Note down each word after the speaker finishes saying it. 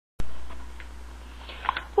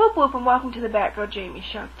Whoop whoop and welcome to the Batgirljamie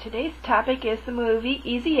Show. Today's topic is the movie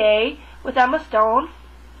Easy A with Emma Stone.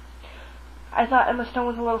 I thought Emma Stone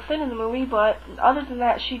was a little thin in the movie, but other than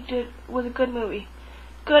that, was a good movie.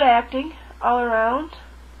 Good acting all around.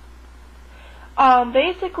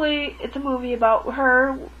 Basically, it's a movie about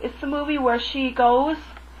her. It's the movie where she goes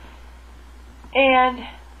and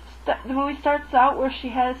the movie starts out where she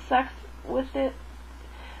has sex with it,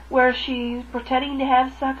 where she's pretending to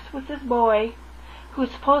have sex with this boy who's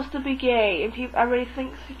supposed to be gay, and everybody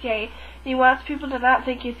thinks he's gay. And he wants people to not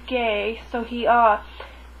think he's gay, so he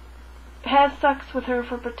has sex with her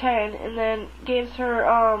for pretend, and then gives her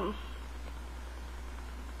a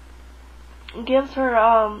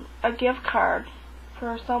gift card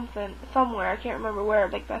for something somewhere. I can't remember where,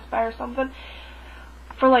 like Best Buy or something,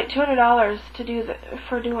 for like $200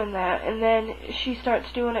 for doing that. And then she starts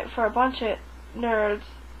doing it for a bunch of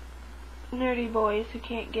nerdy boys who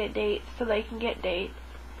can't get dates, so they can get dates.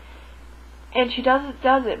 And she does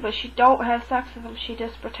it, but she don't have sex with them. She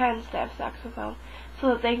just pretends to have sex with them so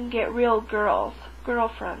that they can get real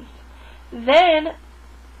girlfriends. Then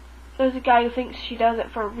there's a guy who thinks she does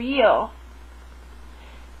it for real,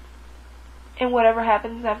 and whatever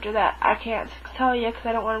happens after that, I can't tell you because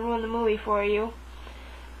I don't want to ruin the movie for you.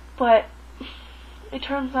 But it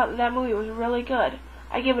turns out that movie was really good.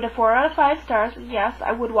 I give it a 4 out of 5 stars, and yes,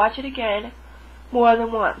 I would watch it again more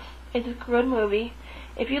than once. It's a good movie.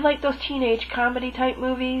 If you like those teenage comedy type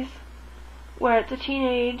movies, where it's a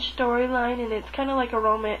teenage storyline and it's kind of like a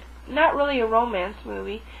romance, not really a romance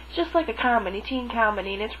movie, it's just like a comedy, teen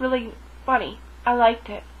comedy, and it's really funny. I liked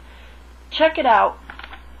it. Check it out.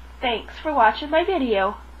 Thanks for watching my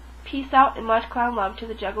video. Peace out and much clown love to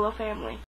the Juggalo family.